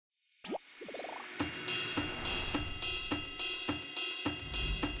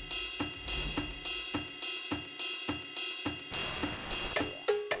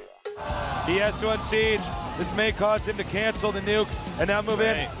He has to unsiege. This may cause him to cancel the nuke and now move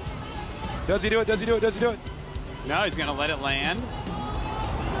in. Does he do it? Does he do it? Does he do it? No, he's going to let it land.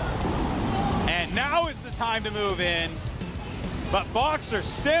 And now is the time to move in. But Boxer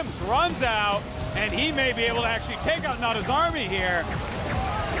stims, runs out, and he may be able to actually take out Nada's army here.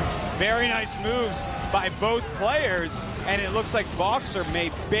 Very nice moves by both players, and it looks like Boxer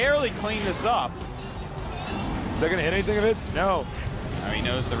may barely clean this up. Is that going to hit anything of his? No. Now he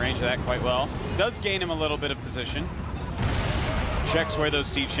knows the range of that quite well. Does gain him a little bit of position. Checks where those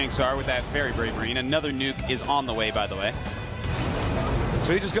siege tanks are with that very brave Marine. Another nuke is on the way, by the way.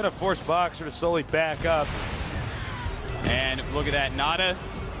 So he's just going to force Boxer to slowly back up. And look at that, Nada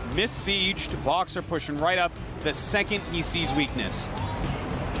missieged, Boxer pushing right up the second he sees weakness.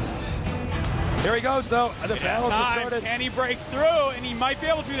 Here he goes, though. The balance has started. Can he break through? And he might be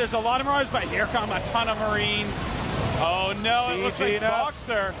able to. There's a lot of Marauders, but here come a ton of Marines. Oh, no, it looks like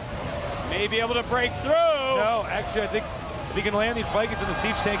Boxer may be able to break through. No, actually, I think if he can land these Vikings in the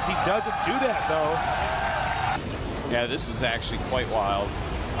siege tanks, he doesn't do that, though. Yeah, this is actually quite wild.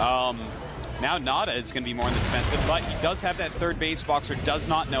 Now Nada is going to be more in the defensive, but he does have that third base. Boxer does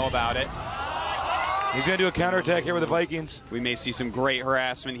not know about it. He's going to do a counterattack here with the Vikings. We may see some great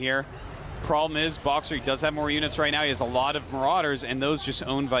harassment here. Problem is, Boxer, he does have more units right now. He has a lot of Marauders, and those just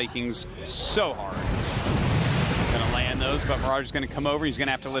own Vikings so hard. Going to land those, but Marauder's going to come over. He's going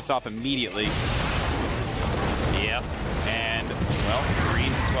to have to lift off immediately. Yep. And, well,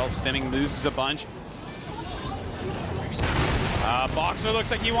 Marines as well, stemming loses a bunch. Boxer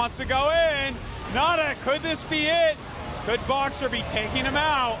looks like he wants to go in. Nada, could this be it? Could Boxer be taking him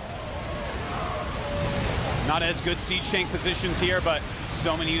out? Not as good siege tank positions here, but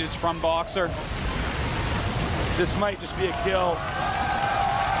so many units from Boxer. This might just be a kill.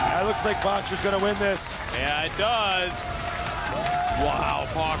 It looks like Boxer's going to win this. Yeah, it does. Wow,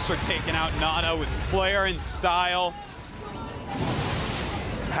 Boxer taking out Nada with flair and style.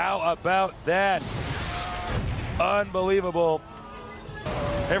 How about that? Unbelievable.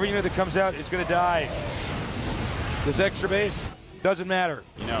 Every unit that comes out is going to die. This extra base doesn't matter.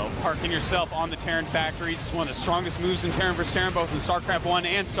 You know, parking yourself on the Terran factories is one of the strongest moves in Terran vs. Terran, both in StarCraft 1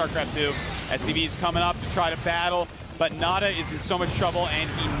 and StarCraft 2. SCV is coming up to try to battle, but Nada is in so much trouble, and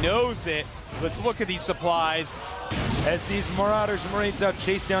he knows it. Let's look at these supplies. As these Marauders and Marines out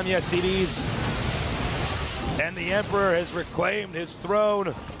chase down the SCVs, and the Emperor has reclaimed his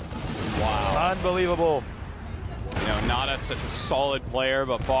throne. Wow. Unbelievable. You know, Nada such a solid player,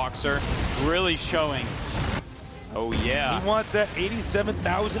 but Boxer really showing. Oh, yeah. He wants that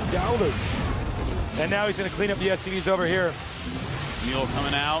 $87,000. And now he's going to clean up the SCVs over here. Mule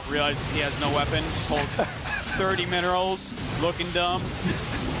coming out, realizes he has no weapon, just holds 30 minerals, looking dumb.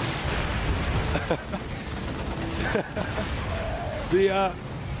 The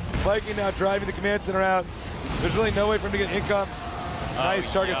Viking now driving the command center out. There's really no way for him to get income.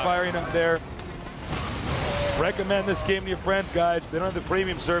 Nice target firing up there. Recommend this game to your friends, guys. They don't have the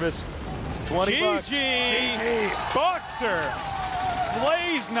premium service. 20 bucks. GG. Boxer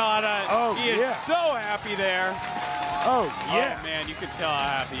slays Nada. Oh, he is so happy there. Oh, yeah. Oh, man, you can tell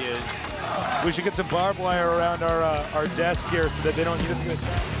how happy he is. We should get some barbed wire around our desk here so that they don't need us.